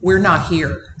We're not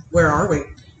here. Where are we?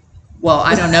 Well,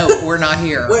 I don't know. We're not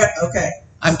here. Where? Okay.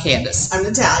 I'm Candace. I'm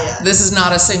Natalia. This is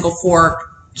not a single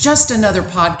fork, just another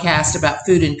podcast about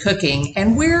food and cooking,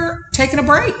 and we're taking a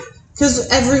break. Because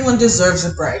everyone deserves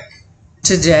a break.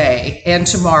 Today and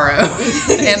tomorrow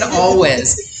and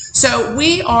always. So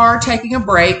we are taking a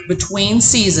break between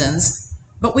seasons,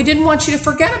 but we didn't want you to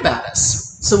forget about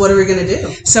us. So what are we going to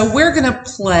do? So we're going to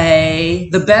play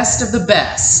the best of the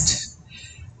best.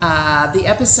 The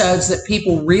episodes that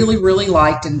people really, really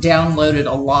liked and downloaded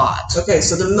a lot. Okay,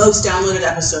 so the most downloaded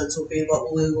episodes will be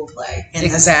what we will play. In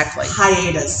exactly. This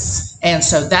hiatus. And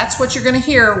so that's what you're going to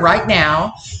hear right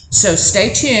now. So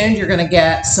stay tuned. You're going to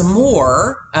get some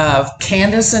more of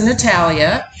Candace and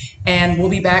Natalia, and we'll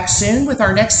be back soon with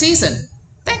our next season.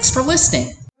 Thanks for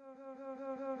listening.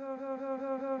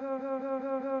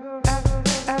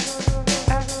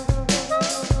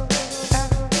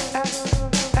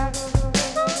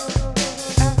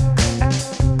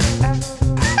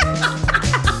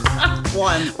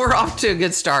 We're off to a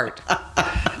good start.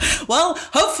 Well,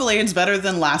 hopefully it's better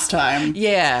than last time.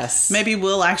 Yes. Maybe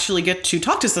we'll actually get to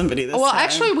talk to somebody this time. Well,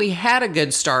 actually, we had a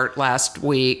good start last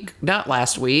week. Not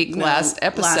last week. No, last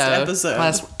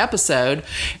episode.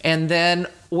 And then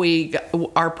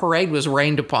our parade was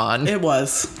rained upon. It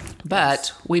was.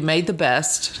 But we made the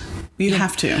best. You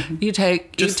have to. You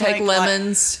take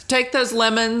lemons. Take those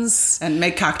lemons. And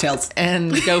make cocktails.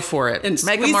 And go for it. And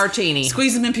make a martini.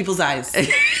 Squeeze them in people's eyes.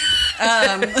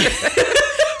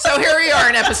 So here we are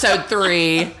in episode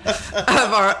 3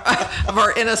 of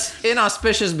our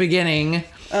inauspicious beginning.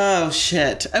 Oh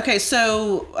shit. Okay,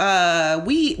 so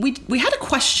we had a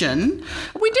question.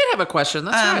 We did have a question.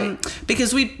 That's right.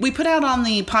 Because we put out on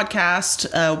the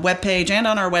podcast webpage and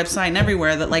on our website and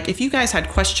everywhere that, like, if you guys had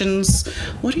questions,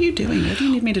 what are you doing? What do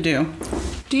you need me to do?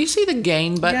 Do you see the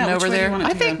gain button over there?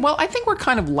 I think we're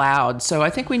kind of loud, so I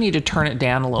think we need to turn it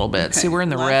down a little bit. Okay. See, we're in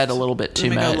the red a little bit too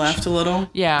much. Let me go left a little?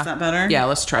 Yeah. Is that better? Yeah,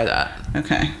 let's try that.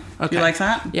 Okay. Okay. You like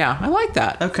that? Yeah, I like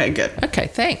that. Okay, good. Okay,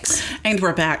 thanks. And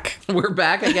we're back. We're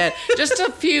back again. Just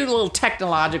a few little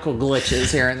technological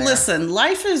glitches here and there. Listen,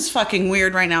 life is fucking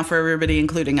weird right now for everybody,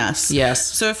 including us. Yes.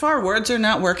 So if our words are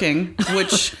not working,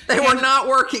 which... they were not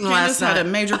working last night. Candace had a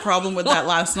major problem with that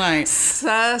last night.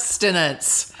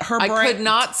 Sustenance. I could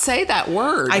not say that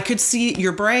word. I could see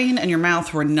your brain and your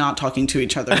mouth were not talking to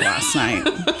each other last night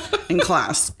in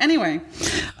class. Anyway,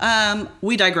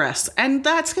 we digress. And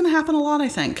that's going to happen a lot, I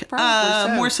think.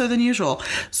 Probably so. More so than usual.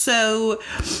 So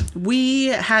we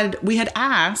had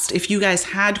asked if you guys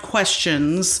had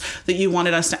questions that you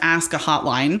wanted us to ask a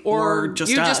hotline, or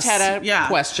just you us. Just had a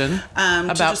question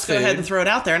about just food. Go ahead and throw it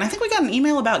out there. And I think we got an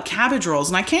email about cabbage rolls,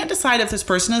 and I can't decide if this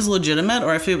person is legitimate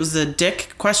or if it was a dick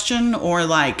question or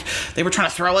like they were trying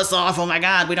to throw us off. Oh my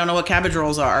God, we don't know what cabbage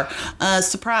rolls are.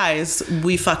 Surprise,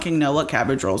 we fucking know what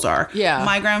cabbage rolls are. Yeah.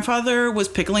 My grandfather was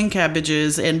pickling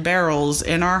cabbages in barrels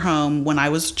in our home when I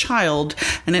was a child,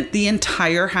 and the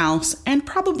entire house, and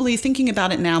probably thinking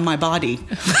about it now, my body.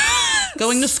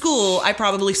 Going to school, I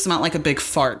probably smelled like a big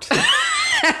fart.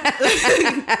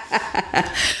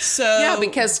 So yeah,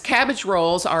 because cabbage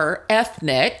rolls are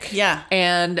ethnic. Yeah.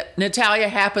 And Natalia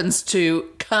happens to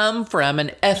come from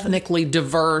an ethnically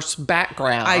diverse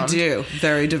background. I do.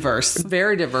 Very diverse.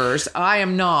 Very diverse. I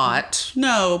am not.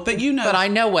 No, but you know. But I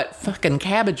know what fucking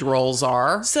cabbage rolls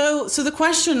are. So the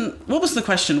question, what was the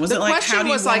question? Was it like, how do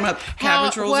you warm up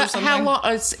cabbage rolls or something? How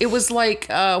long, it was like,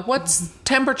 what's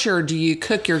temperature do you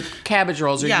cook your cabbage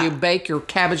rolls or do you bake your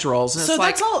cabbage rolls? And so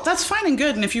that's fine and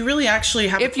good. And if you really actually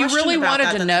have if you really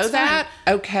wanted to know that,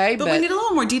 okay. But we need a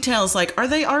little more details. Like, are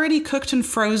they already cooked and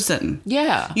frozen?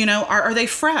 Yeah. You know, are they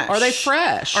fresh? Are they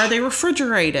fresh? Are they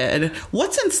refrigerated?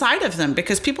 What's inside of them?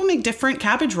 Because people make different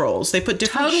cabbage rolls. They put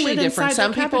different shit inside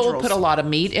Some their people rolls. put a lot of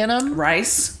meat in them.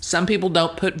 Rice. Some people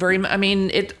don't put very much. I mean,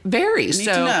 it varies. You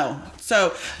need to know.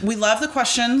 So we love the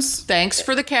questions. Thanks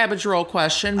for the cabbage roll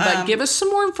question, but give us some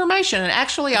more information. And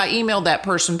actually, I emailed that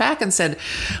person back and said,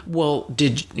 "Well,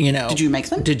 did you make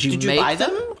them? Did you buy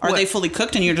them? Are they fully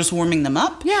cooked and you're just warming them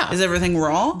up? Yeah. Is everything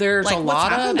raw? There's a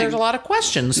lot of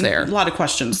questions there. A lot of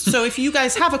questions. So if you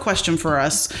guys have a question for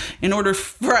us, in order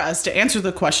for us to answer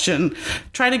the question,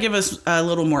 try to give us a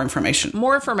little more information.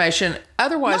 More information.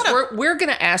 Otherwise, we're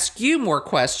going to ask you more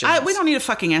questions. We don't need a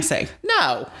fucking essay.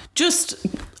 No. Just,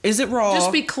 is it raw?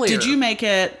 Just be clear. Did you make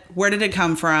it? Where did it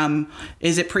come from?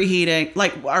 Is it preheating?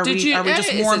 Like, are we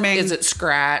just warming? Is it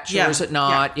scratch or is it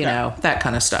not? You know, that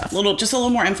kind of stuff. Just a little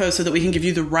more info so that we can give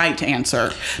you the right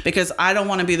answer, because I don't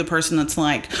want to be the person that's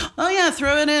like, oh yeah,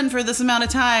 throw it in for this amount of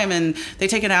time, and they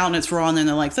take it out and it's raw, and then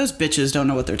they're like, those bitches don't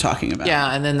know what they're talking about.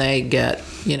 Yeah, and then they get,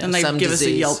 and they some give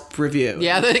disease. us a Yelp review.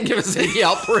 Yeah, they give us a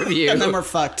Yelp review. And then we're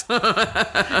fucked.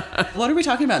 What are we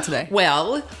talking about today?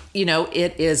 Well,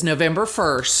 it is November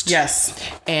 1st.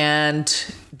 Yes.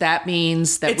 And that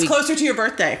means that it's closer to your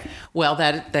birthday. Well,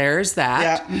 there's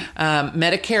that. Yeah.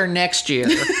 Medicare next year.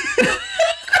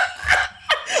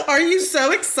 Are you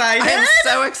so excited? I am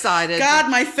so excited. God,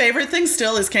 my favorite thing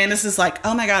still is Candace is like,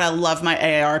 oh my God, I love my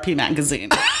AARP magazine.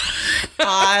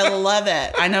 I love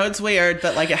it. I know it's weird,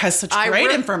 but like it has such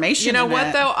great information. You know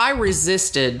what though? I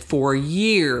resisted for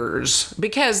years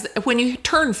because when you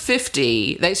turn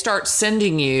 50, they start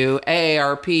sending you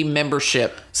AARP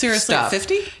membership. Seriously, stuff.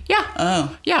 50? Yeah.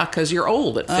 Oh. Yeah, because you're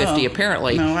old at 50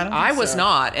 apparently. No, I don't think I was so.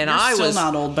 not, and You're I still was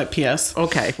not old, but P.S.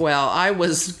 Okay, well, I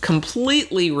was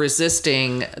completely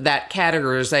resisting that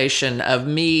categorization of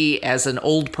me as an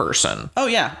old person. Oh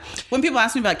yeah. When people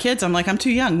ask me about kids, I'm like, I'm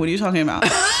too young. What are you talking about?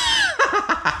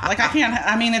 Like I can't.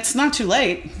 I mean, it's not too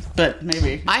late, but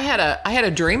maybe. I had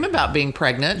a dream about being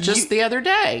pregnant just the other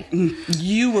day.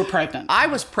 You were pregnant. I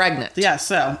was pregnant. Yeah,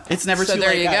 so it's never too late. So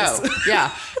there you guys. go.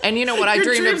 Yeah, and you know what I Your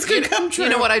dreamed dreams can come true. You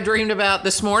know what I dreamed about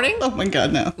this morning? Oh my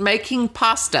God, no! Making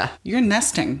pasta. You're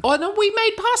nesting. Oh no, we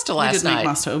made pasta last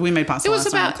night. We made pasta. It was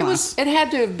last night in class. It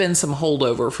had to have been some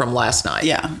holdover from last night.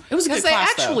 Yeah, it was a good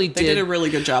class. They did a really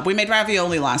good job. We made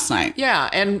ravioli last night. Yeah,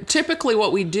 and typically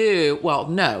what we do, well,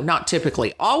 no, not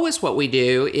typically. Always what we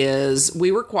do is we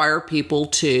require people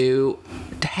to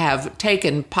have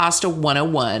taken Pasta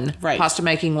 101, right. Pasta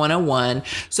Making 101,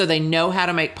 so they know how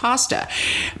to make pasta.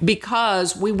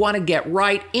 Because we want to get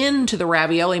right into the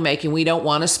ravioli making. We don't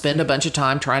want to spend a bunch of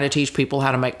time trying to teach people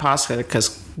how to make pasta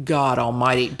because God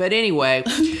almighty. But anyway,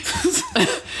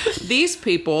 these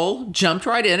people jumped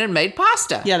right in and made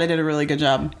pasta. Yeah, they did a really good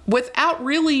job. Without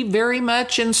really very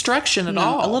much instruction at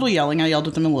all. A little yelling. I yelled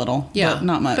at them a little. Yeah. But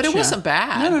not much. But it wasn't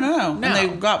bad. No. And they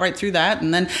got right through that.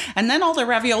 And then all their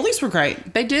raviolis were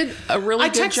great. They did a really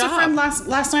good job. I texted a friend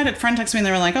last night. A friend texted me and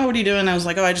they were like, oh, what are you doing? I was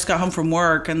like, oh, I just got home from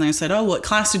work. And they said, oh, what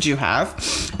class did you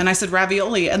have? And I said,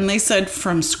 ravioli. And they said,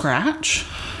 from scratch?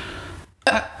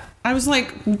 I was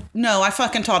like, no, I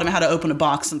fucking taught him how to open a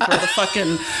box and throw the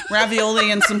fucking ravioli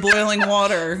in some boiling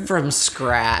water. From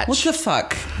scratch. What the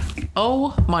fuck?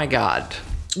 Oh my God.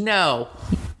 No.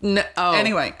 Oh.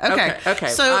 Anyway, okay.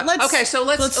 So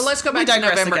let's go back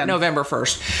to November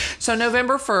 1st. So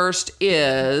November 1st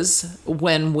is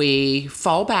when we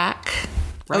fall back.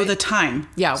 Right? Oh, the time.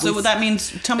 Yeah. So what that means,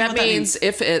 tell me what that means.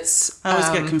 If it's... I always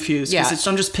get confused because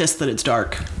I'm just pissed that it's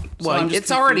dark. Well,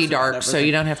 it's already dark, so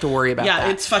you don't have to worry about that.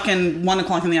 Yeah, it's fucking 1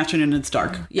 o'clock in the afternoon and it's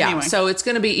dark. Yeah, anyway. So it's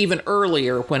going to be even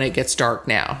earlier when it gets dark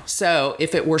now. So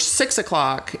if it were 6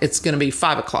 o'clock, it's going to be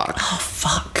 5 o'clock. Oh,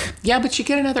 fuck. Yeah, but you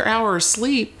get another hour of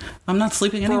sleep. I'm not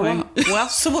sleeping anyway. Well,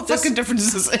 so what fucking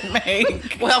difference does it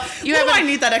make? Well, I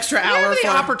need that extra hour you have for?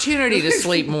 the opportunity to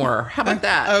sleep more. How about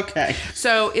that? Okay.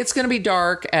 So it's going to be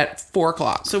dark at 4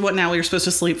 o'clock. So what now? You're supposed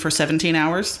to sleep for 17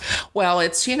 hours? Well,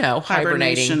 it's,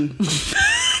 hibernating.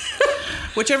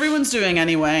 Which everyone's doing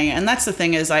anyway. And that's the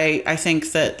thing is I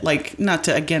think that, like, not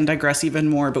to, again, digress even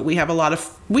more, but we have a lot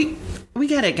of... We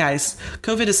get it, guys.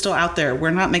 COVID is still out there.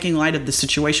 We're not making light of the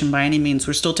situation by any means.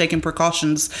 We're still taking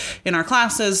precautions in our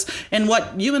classes and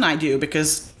what you and I do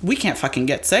because we can't fucking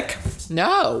get sick.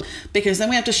 No. Because then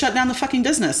we have to shut down the fucking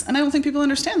business. And I don't think people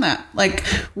understand that. Like,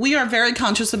 we are very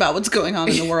conscious about what's going on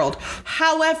in the world.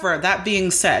 However, that being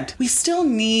said, we still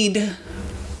need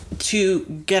to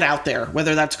get out there,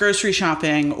 whether that's grocery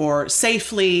shopping or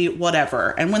safely,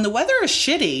 whatever. And when the weather is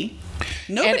shitty,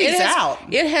 nobody's out.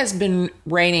 It has been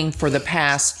raining for the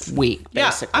past week,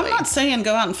 basically. Yeah, I'm not saying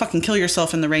go out and fucking kill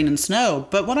yourself in the rain and snow,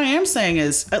 but what I am saying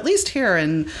is, at least here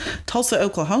in Tulsa,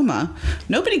 Oklahoma,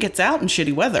 nobody gets out in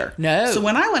shitty weather. No. So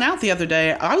when I went out the other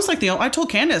day, I was like, I told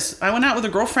Candace, I went out with a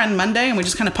girlfriend Monday and we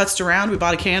just kind of putzed around. We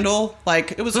bought a candle.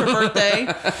 Like, it was her birthday.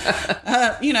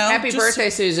 Happy birthday,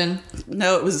 Susan.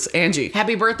 No, it was Angie.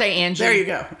 Happy birthday, Angie. There you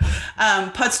go.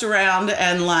 Putzed around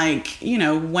and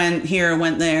went here,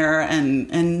 went there,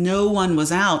 and no one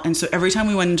was out. And so every time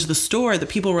we went into the store, the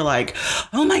people were like,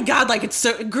 oh my God, like, it's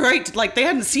so great. Like, they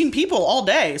hadn't seen people all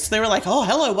day. So they were like, oh,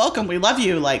 hello, welcome. We love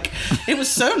you. Like, it was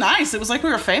so nice. It was like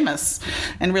we were famous.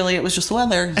 And really, it was just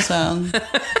weather. So.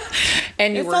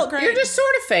 And it felt great. You're just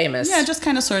sort of famous. Yeah, just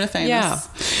kind of sort of famous. Yeah.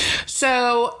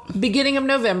 So, beginning of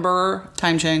November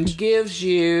Time change. gives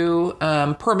you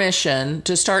permission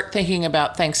to start thinking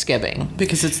about Thanksgiving.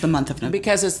 Because it's the month of November.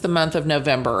 Because it's the month of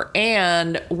November.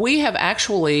 And we have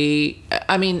actually,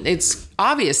 I mean, it's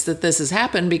obvious that this has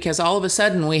happened because all of a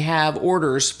sudden we have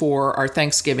orders for our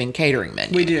Thanksgiving catering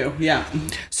menu. We do, yeah.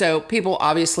 So people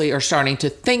obviously are starting to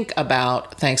think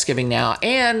about Thanksgiving now.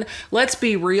 And let's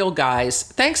be real, guys.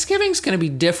 Thanksgiving's going to be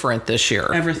different this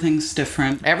year. Everything's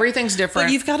different. Everything's different.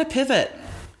 But you've got to pivot.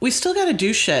 We still got to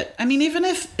do shit. I mean, even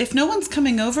if no one's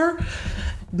coming over,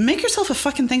 make yourself a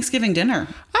fucking Thanksgiving dinner.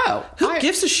 Oh. Who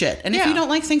gives a shit? And if you don't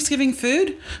like Thanksgiving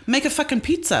food, make a fucking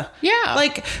pizza. Yeah.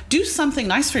 Like, do something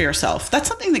nice for yourself. That's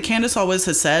something that Candace always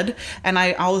has said. And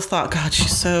I always thought, God,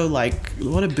 she's so, like,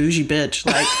 what a bougie bitch.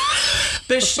 Like,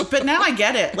 but now I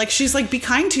get it. Like, she's like, be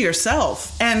kind to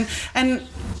yourself. And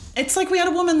it's like we had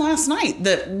a woman last night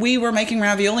that we were making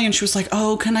ravioli and she was like,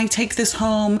 oh, can I take this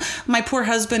home? My poor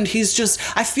husband,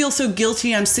 I feel so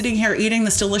guilty. I'm sitting here eating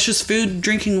this delicious food,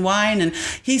 drinking wine, and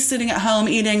he's sitting at home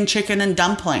eating chicken and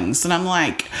dumplings. And I'm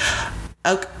like,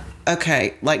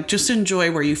 okay, like, just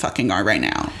enjoy where you fucking are right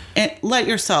now. And let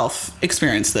yourself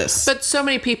experience this. But so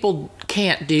many people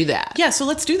can't do that. Yeah, so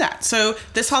let's do that. So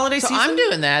this holiday season, I'm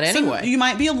doing that anyway. So you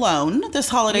might be alone this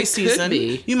holiday season. Could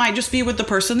be. You might just be with the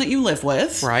person that you live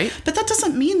with. Right. But that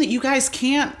doesn't mean that you guys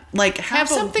can't, like, have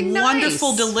something a wonderful,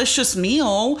 nice, delicious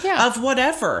meal of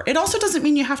whatever. It also doesn't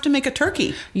mean you have to make a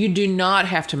turkey. You do not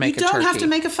have to make a turkey. You don't have to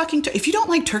make a fucking turkey. If you don't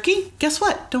like turkey, guess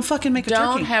what? Don't fucking make a turkey.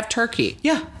 Don't have turkey.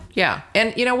 Yeah. Yeah.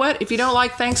 And you know what? If you don't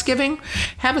like Thanksgiving,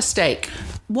 have a steak.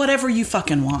 Whatever you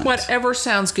fucking want. Whatever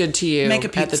sounds good to you. Make a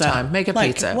pizza. At the time. Make a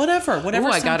pizza. Whatever. Ooh,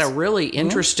 I got a really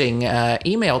interesting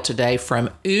email today from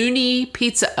Uni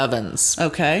Pizza Ovens.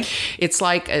 Okay. It's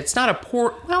like, it's not a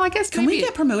well, I guess Can we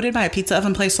get promoted by a pizza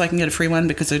oven place so I can get a free one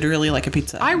because I'd really like a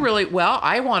pizza oven?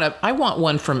 I want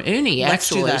one from Uni, actually. Let's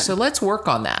do that. So let's work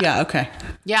on that. Yeah, okay.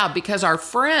 Yeah, because our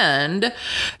friend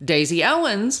Daisy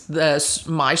Ellens,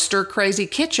 the Meister Crazy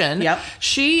Kitchen,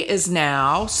 she is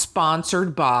now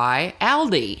sponsored by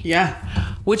Aldi. Yeah.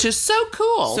 Which is so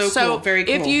cool. So cool. Very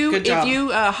cool. Good job. If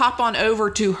you hop on over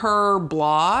to her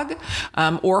blog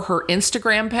or her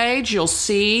Instagram page, you'll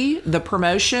see the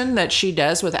promotion that she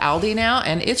does with Aldi now,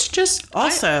 and it's just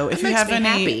also if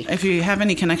you have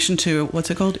any connection to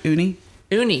what's it called, Uni.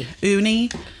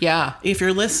 Yeah. If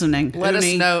you're listening, let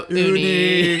us know,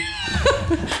 Uni.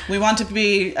 We want to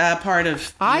be part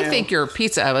of. I think your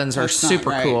pizza ovens are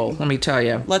super cool. Let me tell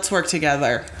you. Let's work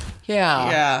together.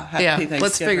 Yeah. Happy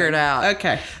Let's figure it out.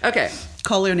 Okay.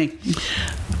 Call Uni.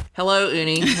 Hello,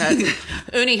 Uni. Uni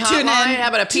hotline. How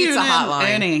about a pizza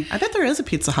hotline? Uni. I bet there is a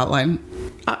pizza hotline.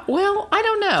 Well, I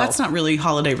don't know. That's not really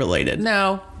holiday related.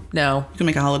 No. You can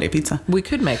make a holiday pizza. We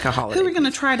could make a holiday. Who are we going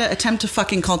to try to attempt to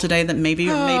fucking call today that maybe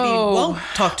won't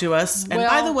talk to us? And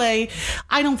by the way,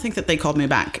 I don't think that they called me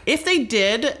back. If they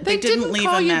did, they didn't leave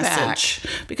a message.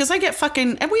 Because I get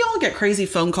fucking, and we all get crazy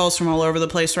phone calls from all over the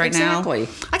place right now. Exactly.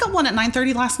 I got one at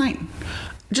 9:30 last night.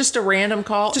 Just a random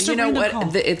call. Just a random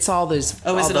call. It's all those.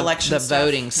 Is it election stuff? The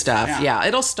voting stuff. Yeah.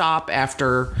 It'll stop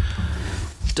after.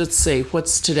 Let's see,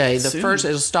 what's today? The first,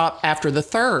 it'll stop after the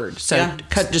 3rd. So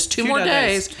cut just two more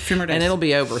days. And it'll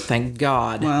be over, thank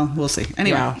God. Well, we'll see.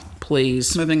 Anyway.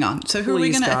 Please. Moving on. So who are we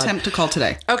going to attempt to call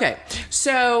today? Okay.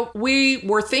 So we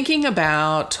were thinking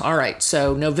about, all right,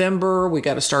 so November, we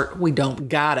don't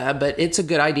gotta, but it's a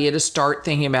good idea to start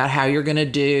thinking about how you're going to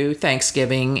do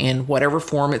Thanksgiving in whatever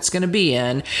form it's going to be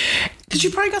in. Because you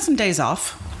probably got some days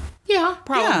off. Yeah,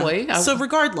 probably. Yeah. So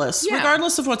regardless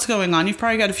of what's going on, you've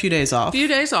probably got a few days off.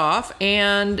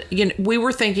 And we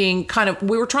were thinking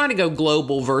we were trying to go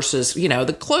global versus,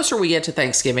 the closer we get to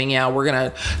Thanksgiving,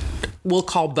 we'll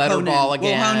call Butterball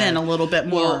again. We'll hone in a little bit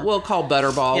more. We'll call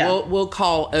Butterball. Yeah. We'll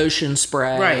call Ocean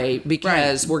Spray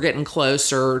because we're getting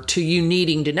closer to you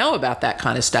needing to know about that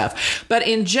kind of stuff. But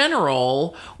in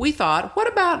general, we thought,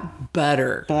 what about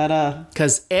butter? Butter.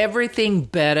 Because everything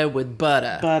better with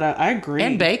butter. Butter, I agree.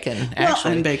 And bacon,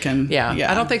 actually. And bacon. Yeah.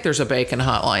 I don't think there's a bacon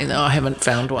hotline, though. I haven't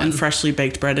found one. And freshly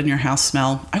baked bread in your house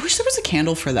smell. I wish there was a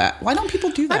candle for that. Why don't people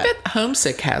do that? I bet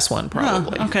Homesick has one,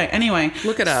 probably. Oh, okay. Anyway.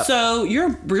 Look it up. So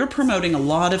you're promoting a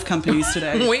lot of companies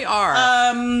today. We are.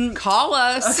 Call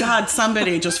us. Oh God,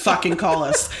 somebody just fucking call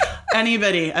us.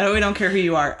 Anybody. We don't care who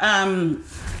you are.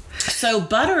 So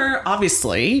butter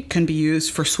obviously can be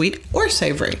used for sweet or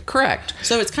savory. Correct.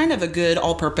 So it's kind of a good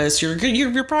all-purpose.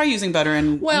 You're probably using butter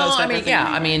in most everything.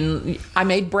 I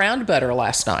made browned butter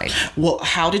last night. Well,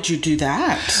 how did you do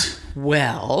that?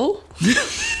 Well, I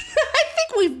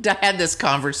think we've had this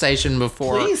conversation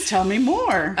before. Please tell me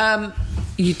more.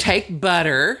 You take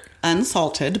butter,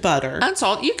 unsalted butter.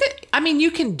 Unsalted.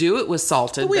 You can do it with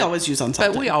salted. But we always use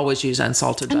unsalted. But we always use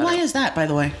unsalted butter. And why is that, by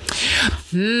the way?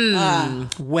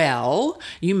 Well,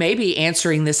 you may be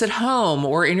answering this at home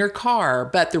or in your car,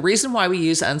 but the reason why we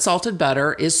use unsalted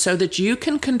butter is so that you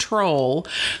can control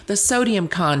the sodium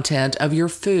content of your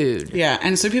food. Yeah,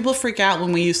 and so people freak out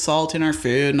when we use salt in our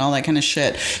food and all that kind of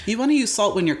shit. You want to use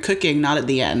salt when you're cooking, not at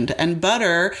the end. And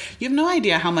butter, you have no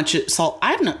idea how much salt.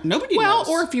 Nobody knows. Well,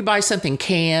 or if you buy something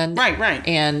canned. Right.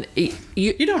 And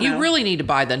you don't know. You really need to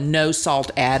buy the no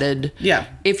salt added. Yeah.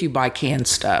 If you buy canned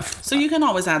stuff. So you can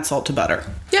always add salt to butter.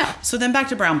 Yeah. So then back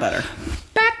to brown butter.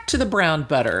 Back to the brown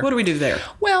butter. What do we do there?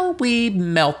 Well, we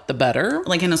melt the butter.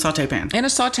 Like in a saute pan. In a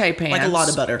saute pan. Like a lot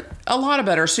of butter. A lot of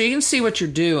butter, so you can see what you're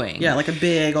doing. Yeah, like a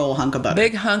big old hunk of butter.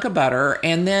 Big hunk of butter,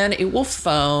 and then it will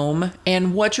foam.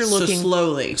 And what you're looking... So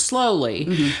slowly.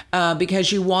 Mm-hmm.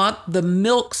 Because you want the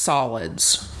milk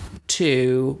solids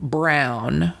to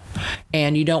brown,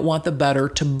 and you don't want the butter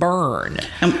to burn.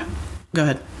 Go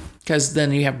ahead. Because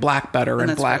then you have black butter,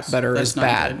 and black gross. butter is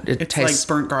bad. It tastes like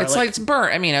burnt garlic. It's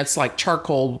burnt. I mean, it's like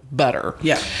charcoal butter.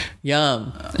 Yeah.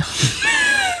 Yum.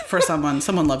 For someone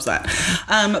loves that.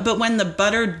 But when the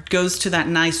butter goes to that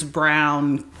nice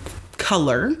brown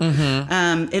color,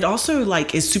 it also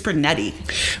is super nutty.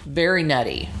 Very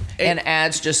nutty. And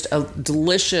adds just a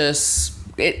delicious...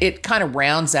 It kind of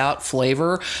rounds out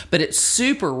flavor, but it's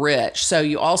super rich. So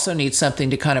you also need something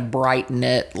to kind of brighten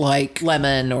it, like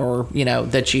lemon or,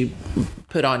 that you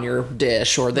put on your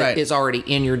dish or that is already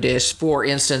in your dish. For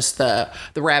instance, the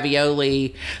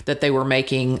ravioli that they were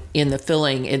making in the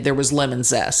filling, there was lemon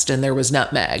zest and there was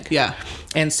nutmeg. Yeah.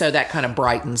 And so that kind of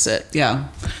brightens it. Yeah.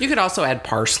 You could also add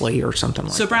parsley or something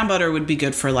like that. So brown butter would be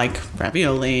good for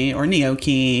ravioli or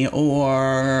gnocchi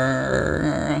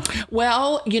or...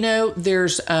 Well,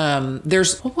 there's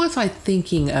what was I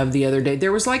thinking of the other day?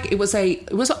 There was I want to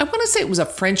say it was a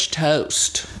French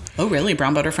toast. Oh, really?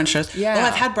 Brown butter French toast? Yeah. Oh,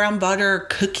 I've had brown butter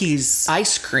cookies.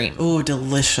 Ice cream. Oh,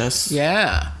 delicious.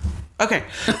 Yeah. Okay.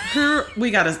 We're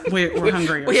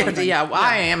hungry. I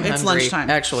am hungry. It's lunchtime.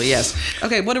 Actually, yes.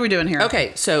 Okay, what are we doing here?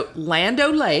 Okay, so Land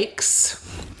O'Lakes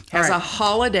has a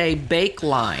holiday bake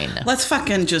line. Let's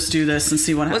fucking just do this and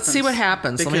see what happens. Let's see what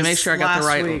happens. Because let me make sure I got the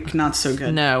right one. Last week, not so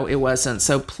good. No, it wasn't.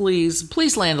 So please,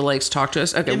 Land O'Lakes, talk to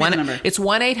us. Okay, Give me the number. It's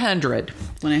 1-800.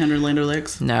 1-800 Land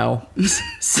O'Lakes? No.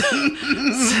 Stop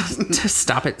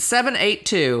it.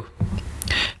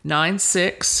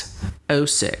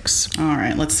 782-9606. All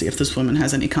right, let's see if this woman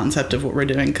has any concept of what we're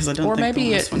doing, because I don't think maybe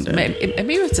this one did.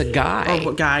 Maybe it's a guy.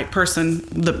 Oh, guy, person,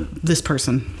 this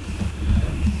person.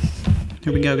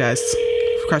 Here we go, guys.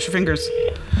 Cross your fingers.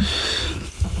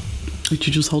 Did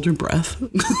you just hold your breath?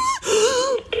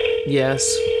 Yes.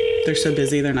 They're so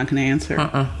busy, they're not going to answer.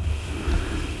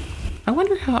 I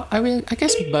wonder how... I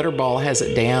guess Butterball has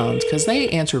it down, because they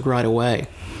answered right away.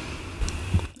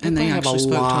 And they have a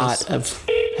lot of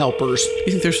helpers.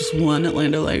 You think there's just one at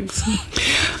Land O'Lakes?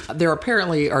 There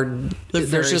apparently are.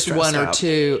 There's just one or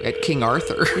two at King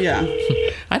Arthur. Yeah.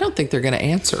 I don't think they're going to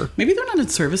answer. Maybe they're not in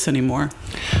service anymore.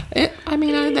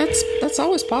 That's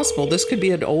always possible. This could be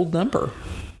an old number.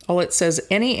 Well, it says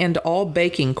any and all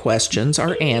baking questions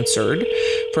are answered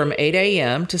from 8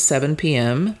 a.m. to 7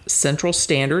 p.m. Central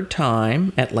Standard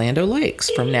Time at Land O'Lakes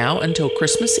from now until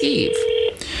Christmas Eve.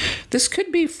 This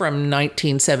could be from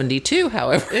 1972,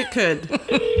 however. It could.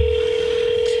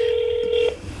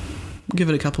 Give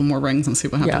it a couple more rings and see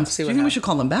what happens. Yeah, see what do you think we should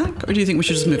call them back, or do you think we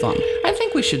should just move on? I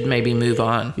think we should maybe move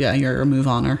on. Yeah, you're a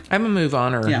move-oner. I'm a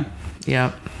move-oner. Yeah.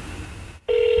 Yeah.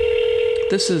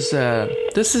 This is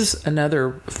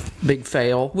another big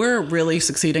fail. We're really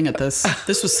succeeding at this.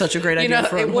 This was such a great idea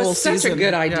for a whole season. It was such a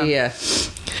good idea. Yeah.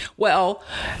 Well,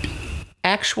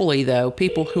 actually, though,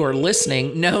 people who are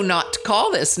listening know not to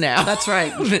call this now. That's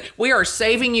right. We are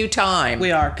saving you time.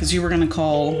 We are, because you were going to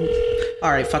call...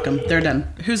 All right, fuck them. They're done.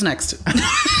 Who's next?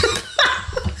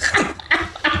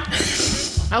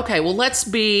 Okay, well, let's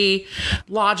be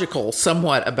logical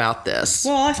somewhat about this.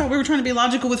 Well, I thought we were trying to be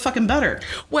logical with fucking butter.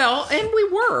 Well, and we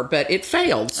were, but it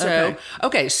failed. So,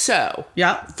 so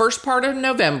yeah, first part of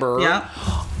November. Yeah.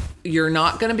 You're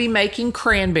not going to be making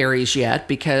cranberries yet,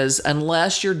 because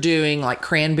unless you're doing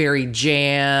cranberry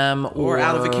jam or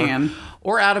out of a can.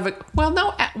 Or out of a... Well,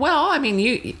 no. Well, I mean,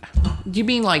 you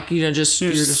mean you're just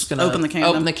going to open the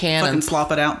can and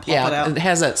plop it out. It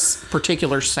has that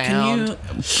particular sound.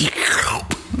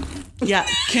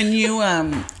 Can you...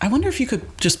 I wonder if you could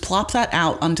just plop that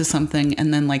out onto something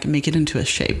and then make it into a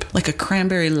shape, like a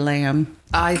cranberry lamb.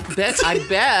 I bet.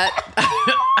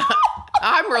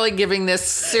 I'm really giving this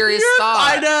serious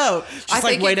thought. I know. Just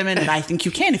think wait a minute. I think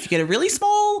you can if you get a really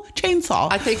small chainsaw.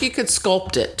 I think you could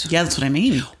sculpt it. Yeah, that's what I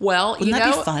mean. Well, Wouldn't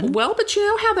that be fun? Well, but you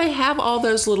know how they have all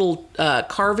those little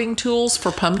carving tools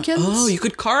for pumpkins? Oh, you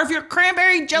could carve your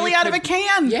cranberry jelly out of a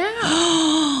can. Yeah.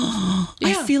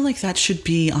 I feel like that should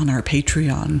be on our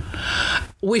Patreon.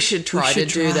 We should try to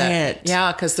do that. It.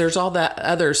 Yeah, because there's all that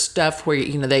other stuff where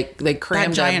they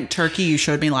crammed that giant turkey you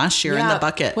showed me last year in the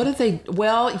bucket. What did they?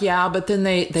 Well, yeah, but then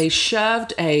they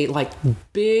shoved a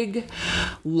big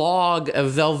log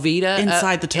of Velveeta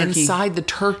inside the turkey. Inside the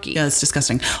turkey. Yeah, it's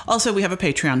disgusting. Also, we have a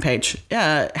Patreon page.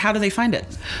 How do they find it?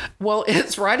 Well,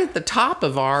 it's right at the top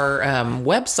of our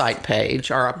website page,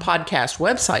 our podcast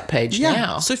website page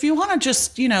now. So if you want to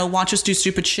just watch us do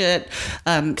stupid shit,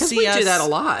 see we us, do that a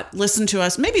lot. Listen to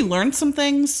us, maybe learn some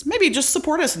things, maybe just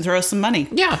support us and throw us some money.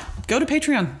 Yeah. Go to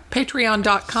Patreon.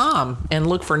 Patreon.com and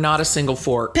look for Not a Single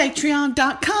Fork.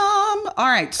 Patreon.com. All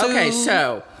right.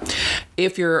 So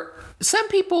if some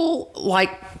people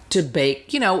like to bake,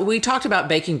 we talked about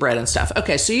baking bread and stuff.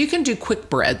 Okay, so you can do quick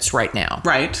breads right now.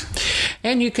 Right.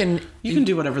 And you can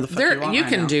do whatever the fuck you want. You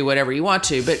can do whatever you want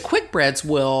to, but quick breads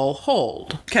will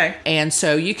hold. Okay. And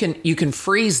so you can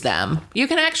freeze them. You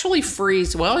can actually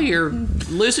freeze. Well, you're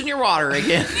losing your water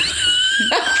again.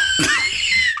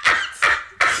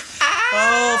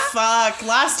 Oh, fuck.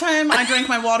 Last time I drank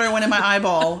my water, it went in my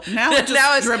eyeball. Now it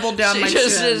just dribbled down my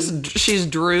chin. She's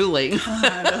drooling.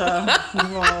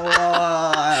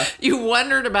 You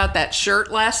wondered about that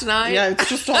shirt last night? Yeah, it's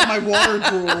just all my water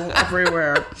drool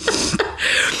everywhere.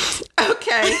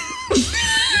 Okay.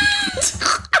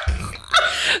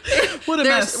 What a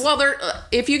mess. Well,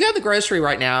 if you go to the grocery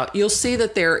right now, you'll see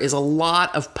that there is a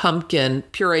lot of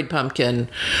pureed pumpkin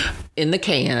in the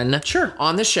can. Sure.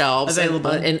 On the shelves.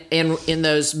 Available. And in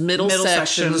those middle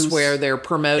sections where they're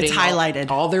promoting. It's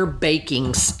highlighted. All their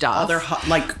baking stuff. All their,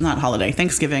 not holiday,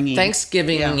 Thanksgiving-y.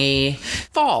 Thanksgiving-y.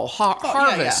 Fall.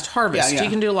 Harvest. Yeah. You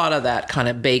can do a lot of that kind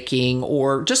of baking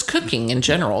or just cooking in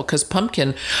general because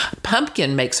pumpkin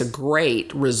makes a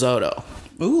great risotto.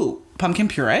 Ooh, pumpkin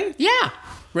puree? Yeah.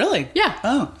 Really? Yeah.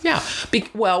 Oh. Yeah.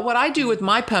 Well, what I do with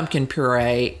my pumpkin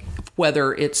puree,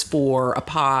 whether it's for a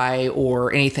pie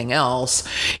or anything else,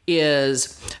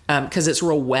 is because it's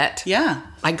real wet. Yeah.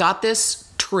 I got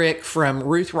this trick from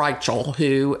Ruth Reichel,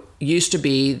 who used to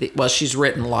be, she's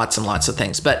written lots and lots of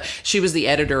things, but she was the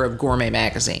editor of Gourmet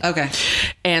Magazine. Okay.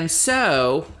 And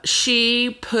so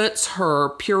she puts her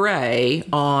puree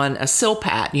on a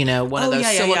Silpat, one of those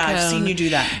silicone. Yeah. I've seen you do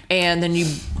that. And then you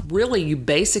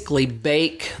basically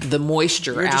bake the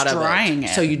moisture out of it. Drying it.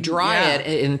 So you dry it,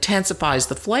 it intensifies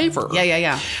the flavor.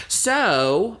 Yeah.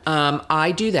 So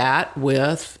I do that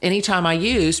with anytime I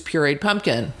use pureed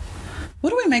pumpkin. What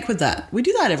do we make with that? We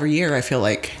do that every year, I feel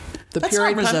like. That's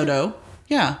pureed not risotto.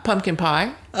 Yeah. Pumpkin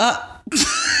pie. I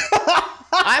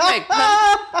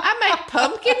make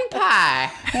pumpkin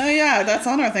pie. Oh, yeah. That's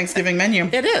on our Thanksgiving menu.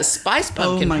 It is. Spiced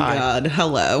pumpkin pie. Oh, my God.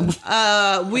 Hello.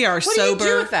 We are sober. What do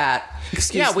you do with that?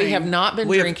 Excuse me. We have not been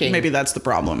drinking. Maybe that's the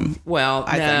problem. Well,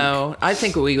 I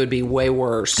think we would be way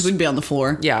worse. We'd be on the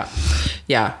floor. Yeah.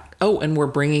 Oh, and we're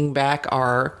bringing back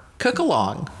our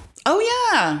cook-along. Oh,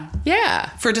 yeah. Yeah.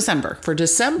 For December.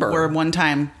 Or one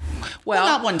time. Well,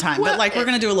 not one time, but we're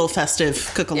going to do a little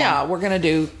festive cook-along. Yeah, we're going to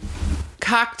do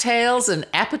cocktails and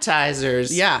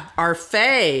appetizers. Yeah. Our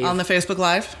fave. On the Facebook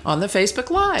Live? On the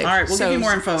Facebook Live. All right, we'll give you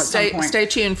more info at some point. Stay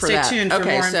tuned for that. Stay tuned for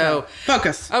more info.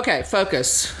 Focus. Okay,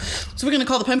 focus. So we're going to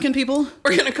call the pumpkin people?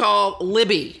 We're going to call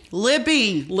Libby.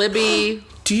 Libby.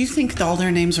 Do you think all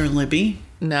their names are Libby?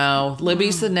 No,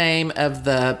 Libby's the name of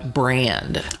the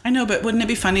brand. I know, but wouldn't it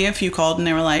be funny if you called and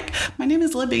they were like, my name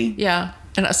is Libby? Yeah.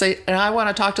 And I say, and I want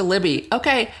to talk to Libby.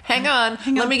 Okay, hang on.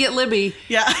 Let me get Libby.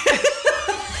 Yeah.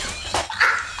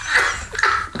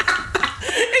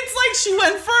 It's like she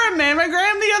went for a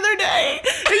mammogram the other day.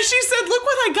 And she said, look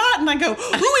what I got. And I go,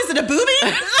 ooh, is it a booby?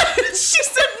 She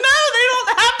said, no, they don't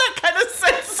have that kind of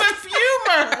sense of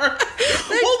humor.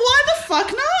 Well, why the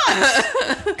fuck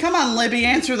not? Come on, Libby,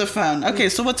 answer the phone. Okay,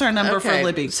 so what's our number for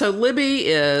Libby? So Libby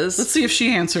is... Let's see if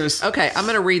she answers. Okay, I'm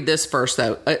going to read this first,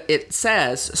 though. It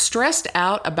says, stressed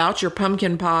out about your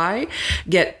pumpkin pie?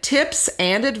 Get tips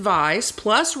and advice,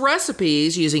 plus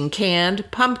recipes using canned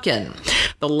pumpkin.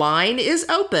 The line is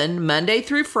open Monday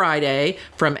through Friday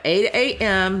from 8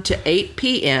 a.m. to 8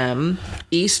 p.m.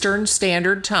 Eastern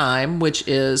Standard Time, which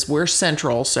is, we're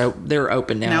Central, so they're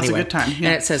open now. Now's a good time. Yeah.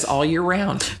 And it says all year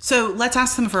round. So let's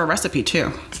ask them for a recipe,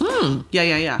 too.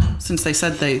 Yeah. Since they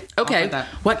said they offered that.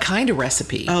 What kind of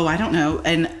recipe? Oh, I don't know.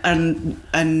 And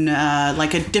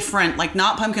like a different, like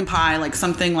not pumpkin pie, like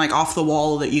something like off the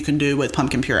wall that you can do with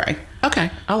pumpkin puree.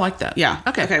 Okay, I like that. Yeah.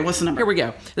 Okay. Okay, what's the number? Here we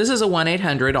go. This is a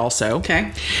 1-800 also.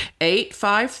 Okay.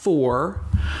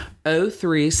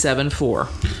 854-0374.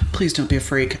 Please don't be a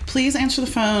freak. Please answer the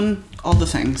phone. All the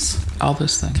things. All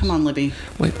those things. Come on, Libby.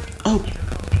 Wait. Oh.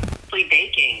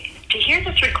 Baking. To hear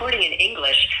this recording in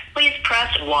English, please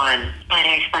press 1.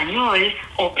 Para español,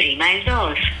 oprima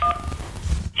el 2.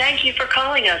 Thank you for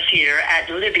calling us here at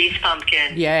Libby's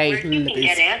Pumpkin. Yay, where you can Libby's.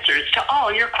 get answers to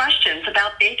all your questions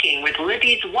about baking with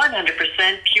Libby's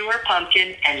 100% pure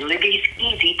pumpkin and Libby's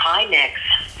Easy Pie Mix.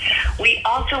 We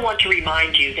also want to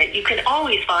remind you that you can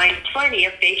always find plenty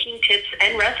of baking tips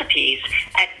and recipes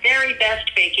at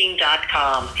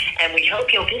verybestbaking.com, and we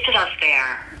hope you'll visit us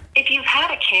there. If you've had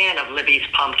a can of Libby's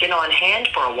Pumpkin on hand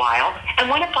for a while and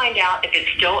want to find out if it's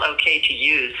still okay to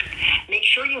use, make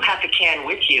sure you have the can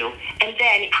with you and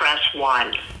then press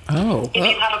 1. Oh. If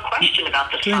you have a question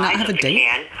about the Do they not size have of a the date?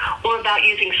 can or about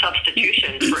using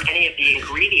substitutions for any of the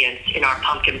ingredients in our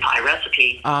pumpkin pie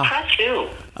recipe, press 2.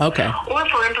 Okay. Or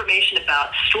for information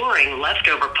about storing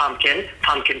leftover pumpkin,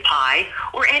 pumpkin pie,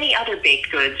 or any other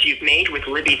baked goods you've made with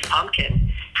Libby's Pumpkin,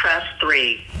 press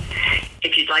 3.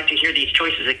 If you'd like to hear these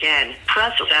choices again,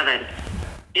 press 7.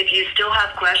 If you still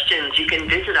have questions, you can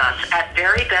visit us at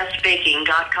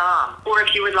verybestbaking.com. Or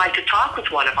if you would like to talk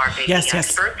with one of our baking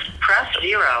experts, press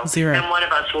 0. 0. And one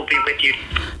of us will be with you.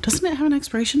 Doesn't it have an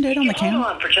expiration date on the can? Hold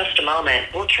on for just a moment.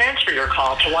 We'll transfer your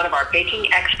call to one of our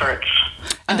baking experts.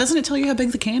 And doesn't it tell you how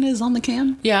big the can is on the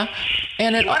can? Yeah.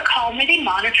 And it. Your call may be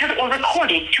monitored or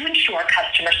recorded to ensure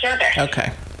customer service.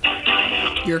 Okay.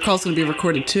 Your call's going to be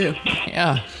recorded too.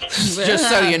 Yeah. Just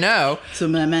so you know. So,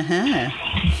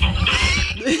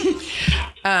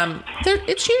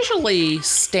 It's usually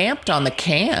stamped on the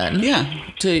can. Yeah.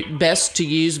 To best to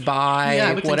use by Yeah,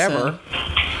 I would think whatever.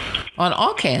 On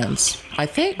all cans, I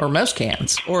think, or most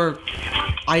cans. Or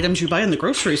items you buy in the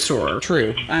grocery store.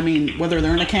 True. I mean, whether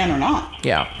they're in a can or not.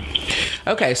 Yeah.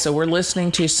 Okay, so we're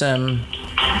listening to some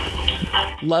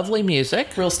lovely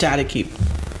music. Real staticky.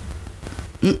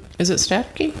 Is it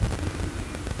staticky?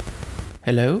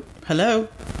 Hello? Hello?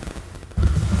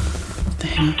 They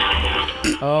hang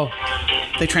up. Oh,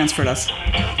 They transferred us. Do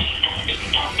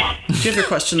you have your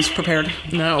questions prepared?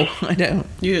 no, I don't.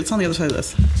 It's on the other side of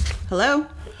this. Hello?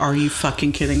 Are you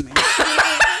fucking kidding me?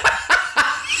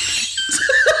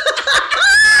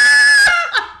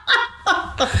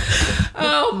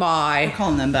 Oh, my. I'm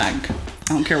calling them back.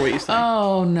 I don't care what you say.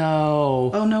 Oh,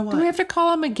 no. Oh, no, what? Do we have to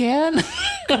call him again?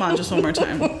 Come on, just one more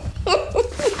time.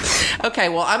 Okay,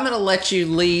 well, I'm going to let you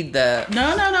lead the...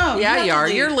 No. Yeah, you are.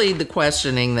 Lead. You're lead the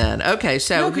questioning then. Okay,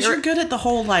 so... No, because you're good at the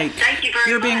whole, like, Thank you very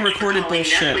you're being much recorded for calling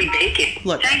bullshit. Nestle Baking.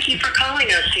 Look. Thank you for calling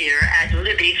us here at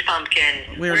Libby's Pumpkin,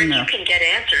 We where already you know. can get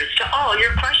answers to all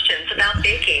your questions about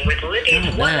baking with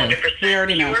Libby's Oh, man. 100% We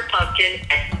already know. pure pumpkin.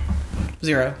 And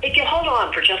 0. if you hold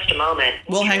on for just a moment,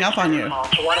 We'll hang up on you. call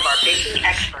to one of our baking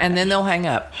experts. And then they'll hang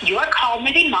up. Your call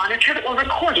may be monitored or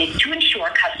recorded to ensure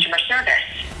customer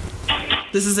service.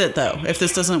 This is it, though. If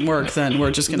this doesn't work, then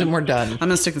we're just going to... Then we're done. I'm going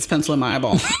to stick this pencil in my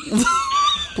eyeball.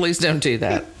 Please don't do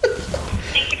that.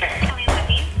 Thank you for calling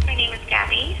Libby's. My name is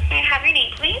Gabby. May I have your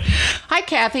name, please? Hi,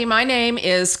 Kathy. My name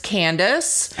is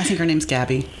Candace. I think her name's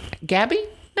Gabby. Gabby?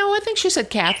 No, I think she said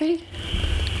Kathy.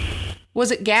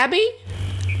 Was it Gabby?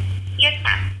 Yes,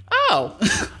 ma'am. Oh,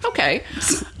 okay.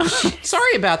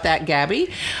 Sorry about that, Gabby.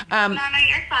 No,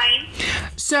 you're fine.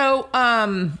 So,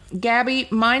 Gabby,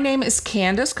 my name is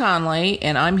Candace Conley,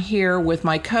 and I'm here with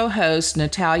my co-host,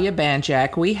 Natalia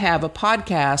Banjak. We have a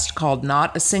podcast called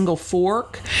Not a Single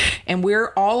Fork, and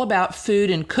we're all about food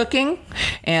and cooking,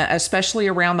 and especially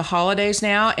around the holidays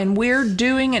now. And we're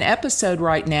doing an episode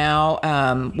right now.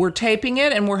 We're taping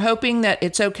it, and we're hoping that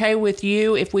it's okay with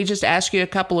you if we just ask you a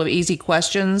couple of easy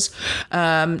questions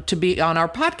to be on our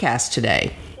podcast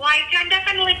today. Well, I can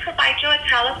definitely provide you a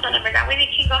telephone number. That way they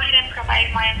can go ahead and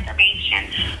provide more information.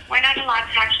 We're not allowed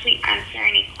to actually answer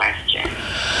any questions.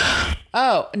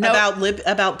 Oh, no.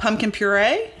 About pumpkin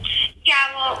puree? Yeah,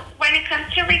 well, when it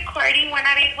comes to recording, we're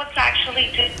not able to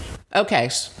actually do... Okay.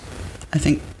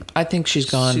 I think she's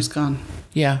gone. she's gone.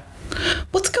 Yeah.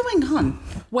 What's going on?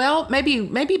 Well, maybe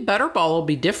Butterball will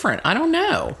be different. I don't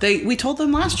know. We told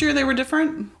them last year they were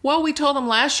different. Well, we told them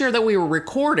last year that we were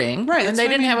recording, Right, and that's they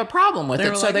what I didn't mean. have a problem with They it,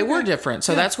 were so like, they were okay. different.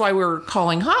 So Yeah. that's why we were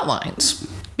calling hotlines,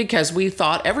 because we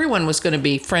thought everyone was going to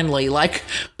be friendly like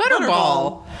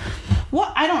Butterball.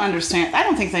 Well, I don't understand. I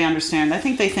don't think they understand. I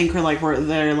think they think they're like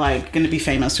going to be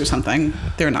famous or something.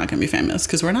 They're not going to be famous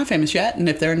because we're not famous yet. And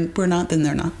if we're not, then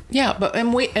they're not. Yeah,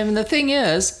 and the thing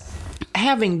is,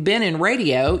 having been in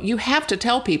radio, you have to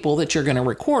tell people that you're going to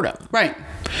record them. Right.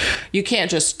 You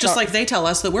can't just like they tell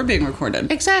us that we're being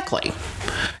recorded. Exactly.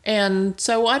 And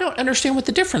so I don't understand what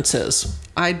the difference is.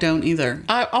 I don't either.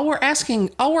 All we're going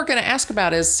to ask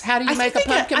about is how do you make a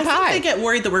pumpkin pie? I think they get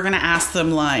worried that we're going to ask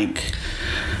them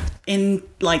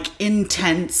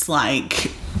intense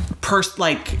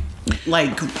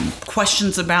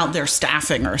questions about their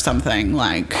staffing or something,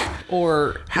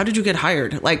 or how did you get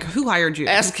hired? Like, who hired you?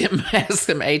 Ask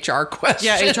them HR questions.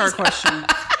 Yeah, HR question.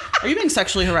 Are you being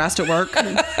sexually harassed at work?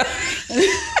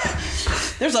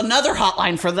 There's another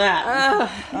hotline for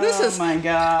that. Oh my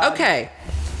God. Okay.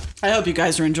 I hope you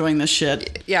guys are enjoying this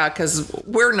shit. Yeah, because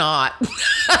we're not.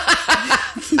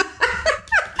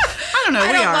 I don't know.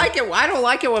 I don't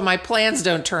like it when my plans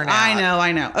don't turn out.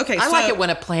 I know. Okay, I like it when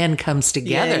a plan comes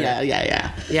together.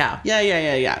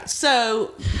 Yeah.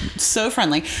 So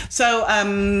friendly. So,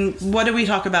 what do we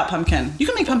talk about pumpkin? You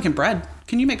can make pumpkin bread.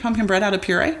 Can you make pumpkin bread out of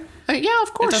puree? Yeah,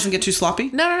 of course. It doesn't get too sloppy?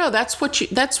 No. That's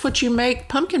what you make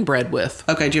pumpkin bread with.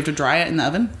 Okay, do you have to dry it in the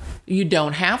oven? You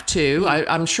don't have to.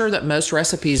 I'm sure that most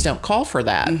recipes don't call for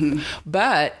that. Mm-hmm.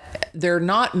 But there are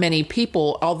not many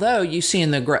people, although you see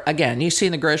in the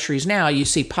groceries now, you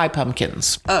see pie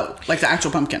pumpkins. Oh, like the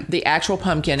actual pumpkin. The actual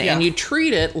pumpkin. Yeah. And you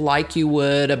treat it like you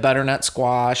would a butternut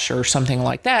squash or something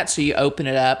like that. So you open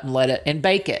it up and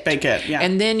bake it. Bake it, yeah.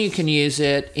 And then you can use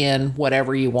it in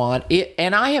whatever you want.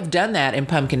 And I have done that in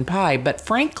pumpkin pie, but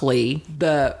frankly,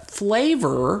 the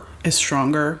flavor is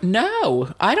stronger.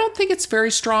 No, I don't think it's very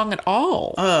strong at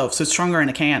all. Oh, so it's stronger in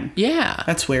a can. Yeah.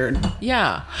 That's weird.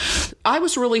 Yeah. I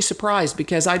was really surprised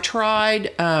because I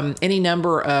tried any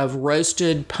number of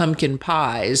roasted pumpkin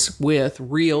pies with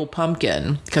real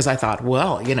pumpkin because I thought,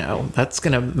 well, that's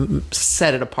going to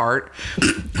set it apart.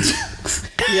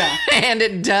 Yeah. And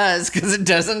it does, because it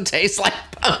doesn't taste like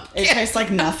pumpkin. It tastes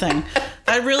like nothing.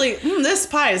 This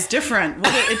pie is different.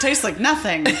 It tastes like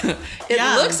nothing.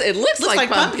 It looks like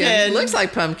pumpkin. It looks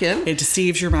like pumpkin. It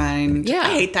deceives your mind. Yeah. I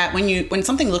hate that when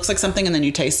something looks like something and then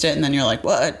you taste it and then you're like,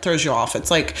 well, it throws you off.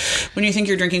 It's like when you think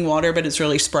you're drinking water, but it's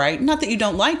really Sprite. Not that you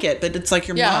don't like it, but it's like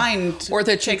your mind. Or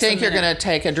that you think you're going to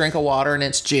take a drink of water and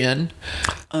it's gin.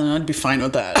 I'd be fine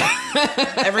with that.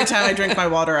 Every time I drink my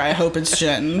water, I hope it's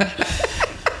gin.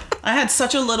 I had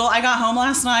such a little. I got home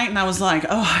last night and I was like,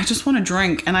 oh, I just want to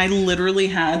drink. And I literally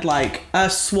had like a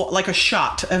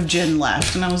shot of gin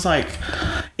left. And I was like,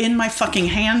 in my fucking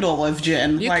handle of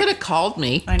gin. You could have called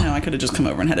me. I know. I could have just come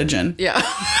over and had a gin. Yeah.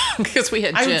 Because we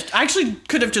had gin. I actually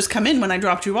could have just come in when I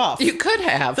dropped you off. You could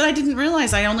have. But I didn't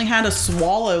realize I only had a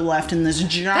swallow left in this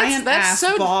giant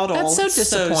bottle. That's so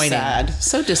disappointing. So sad.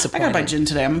 So disappointing. I gotta buy gin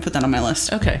today. I'm gonna put that on my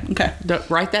list. Okay. Don't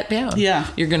write that down. Yeah.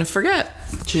 You're gonna forget.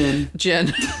 Gin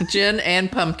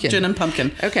and pumpkin. Gin and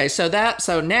pumpkin. Okay, so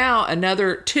now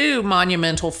another 2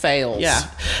 monumental fails. Yeah.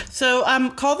 So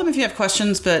call them if you have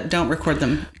questions, but don't record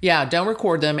them. Yeah, don't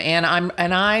record them. And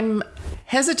I'm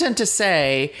hesitant to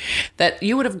say that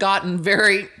you would have gotten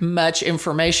very much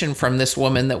information from this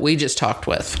woman that we just talked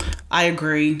with. I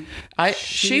agree. I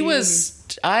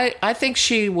think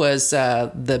she was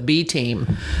the B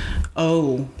team.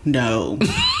 Oh, no.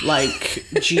 Like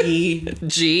G.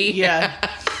 G? Yeah.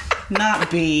 Not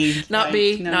B. Not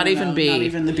B. Not even B. Not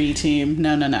even the B team.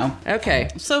 No. Okay.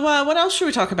 So what else should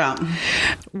we talk about?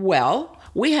 Well,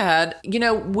 we had,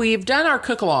 we've done our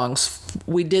cook-alongs.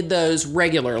 We did those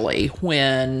regularly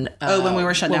when we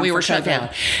were shut down.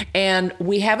 And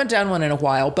we haven't done one in a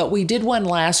while, but we did one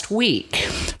last week.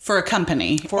 For a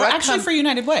company. For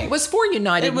United Way. It was for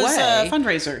United Way. It was a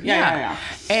fundraiser. Yeah.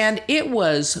 And it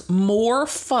was more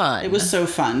fun. It was so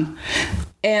fun.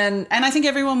 And I think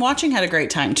everyone watching had a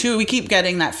great time, too. We keep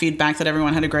getting that feedback that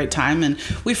everyone had a great time, and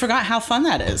we forgot how fun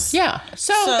that is. Yeah.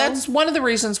 So that's one of the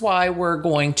reasons why we're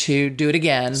going to do it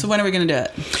again. So when are we going to do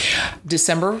it?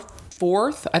 December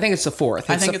 4th. I think it's the 4th.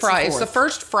 It's the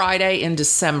first Friday in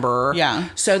December. Yeah.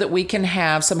 So that we can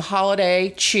have some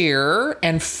holiday cheer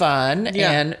and fun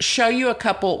and show you a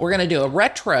couple. We're going to do a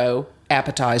retro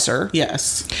appetizer.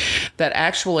 Yes. That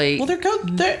actually. Well,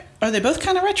 are they both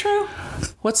kind of retro?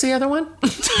 What's the other one?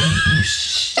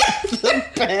 Shit the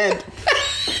bed.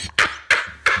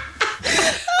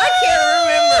 I can't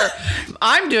remember.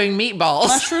 I'm doing meatballs.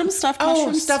 Stuffed mushrooms?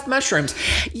 Oh, stuffed mushrooms.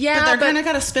 Yeah, but they're kind of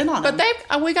got a spin on them.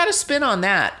 But we got a spin on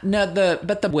that. No,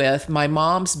 with my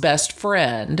mom's best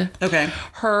friend. Okay.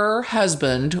 Her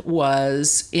husband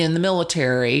was in the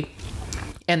military,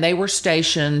 and they were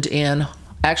stationed in.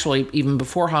 Actually, even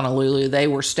before Honolulu, they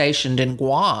were stationed in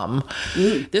Guam.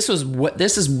 Mm. This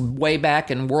is way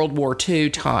back in World War II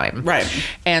time. Right.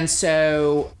 And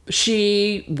so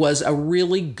She was a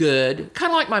really good,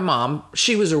 kind of like my mom,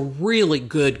 she was a really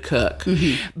good cook,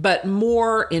 but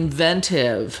more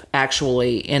inventive,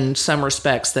 actually, in some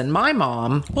respects than my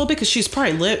mom. Well, because she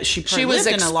probably lived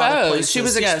in a lot of places. She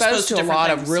was exposed to a lot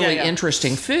of really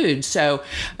interesting food. So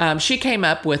she came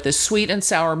up with a sweet and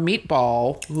sour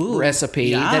meatball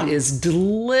recipe that is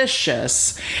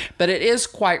delicious, but it is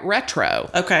quite retro.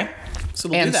 Okay. So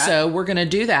we'll do that. So we're going to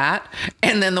do that.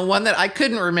 And then the one that I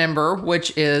couldn't remember,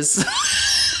 which is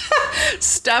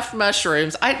stuffed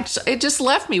mushrooms. It just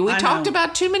left me. We talked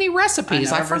about too many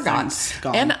recipes. I forgot.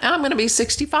 Gone. And I'm going to be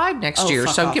 65 next year,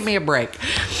 so give me a break.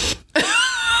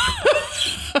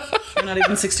 You're not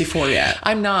even 64 yet.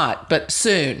 I'm not, but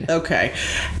soon. Okay.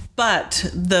 But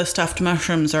the stuffed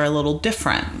mushrooms are a little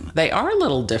different. They are a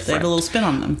little different. They have a little spin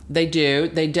on them. They do.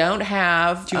 They don't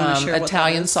have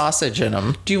Italian sausage in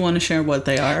them. Do you want to share what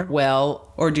they are?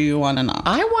 Well, or do you want to not?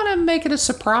 I want to make it a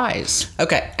surprise.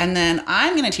 Okay. And then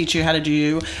I'm going to teach you how to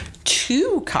do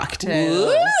 2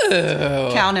 cocktails. Ooh.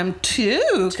 Count them,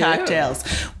 2 cocktails.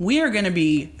 We are going to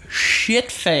be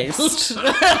shit-faced.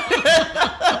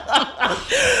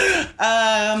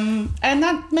 And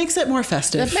that makes it more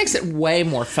festive. That makes it way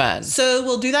more fun. So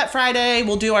we'll do that Friday.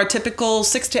 We'll do our typical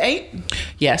 6 to 8.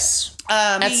 Yes.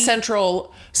 At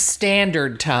Central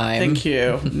Standard Time. Thank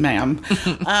you, ma'am.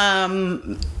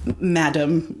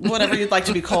 Madam, whatever you'd like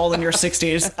to be called in your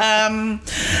 60s.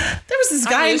 There was this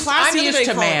guy in class the other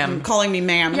day calling me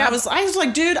ma'am. Yeah. And I was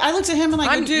like, dude, I looked at him and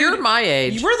I go, dude, you're my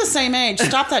age. We're the same age.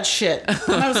 Stop that shit.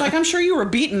 And I was like, I'm sure you were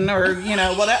beaten or,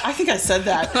 what I think I said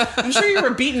that. I'm sure you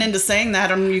were beaten into saying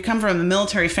that. You come from a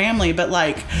military family, but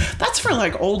that's for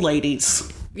old ladies.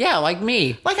 Yeah, like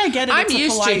me. I get it. I'm it's a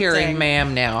used to polite hearing thing.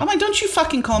 ma'am now. I'm like, don't you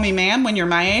fucking call me ma'am when you're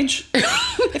my age.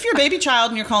 If you're a baby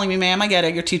child and you're calling me ma'am, I get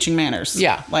it. You're teaching manners.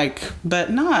 Yeah. But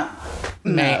not...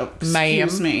 No.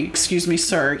 Ma'am. Excuse me,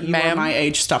 sir. You are my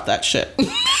age. Stop that shit.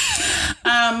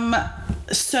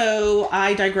 So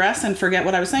I digress and forget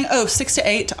what I was saying. 6 to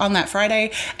 8 on that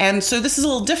Friday. And so this is a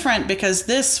little different because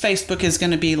this Facebook is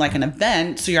going to be like an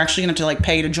event. So you're actually going to have to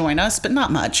pay to join us, but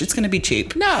not much. It's going to be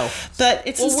cheap. No. But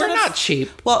it's we're not cheap.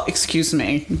 Well, excuse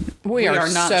me. We are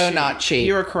not cheap.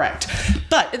 You are correct.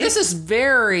 But this is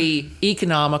very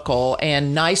economical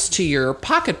and nice to your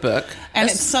pocketbook. And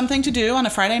it's something to do on a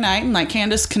Friday night. And like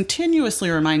Candace continuously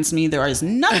reminds me, there is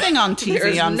nothing on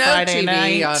TV on Friday night. There's no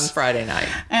TV on Friday night.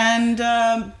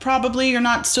 And probably you're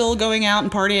not still going out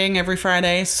and partying every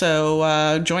Friday.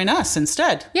 So join us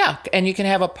instead. Yeah. And you can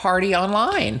have a party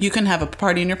online. You can have a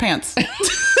party in your pants.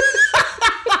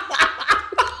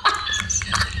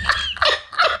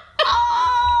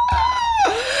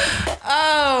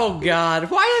 Oh,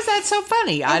 God. Why is that so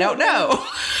funny? I don't know.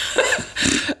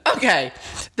 Okay.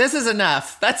 This is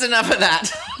enough. That's enough of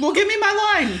that. Well, give me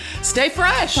my line. Stay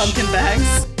fresh. Pumpkin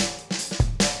bags.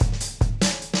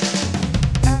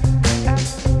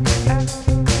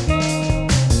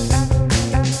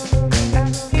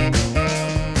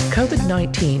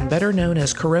 COVID-19, better known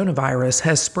as coronavirus,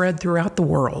 has spread throughout the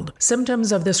world.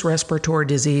 Symptoms of this respiratory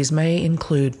disease may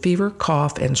include fever,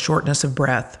 cough, and shortness of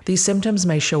breath. These symptoms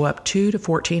may show up 2 to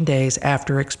 14 days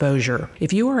after exposure.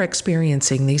 If you are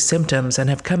experiencing these symptoms and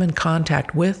have come in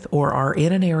contact with or are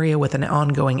in an area with an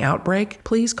ongoing outbreak,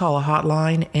 please call a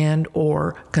hotline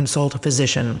and/or consult a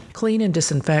physician. Clean and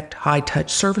disinfect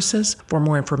high-touch surfaces. For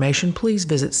more information, please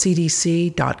visit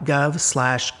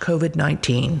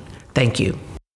cdc.gov/COVID-19. Thank you.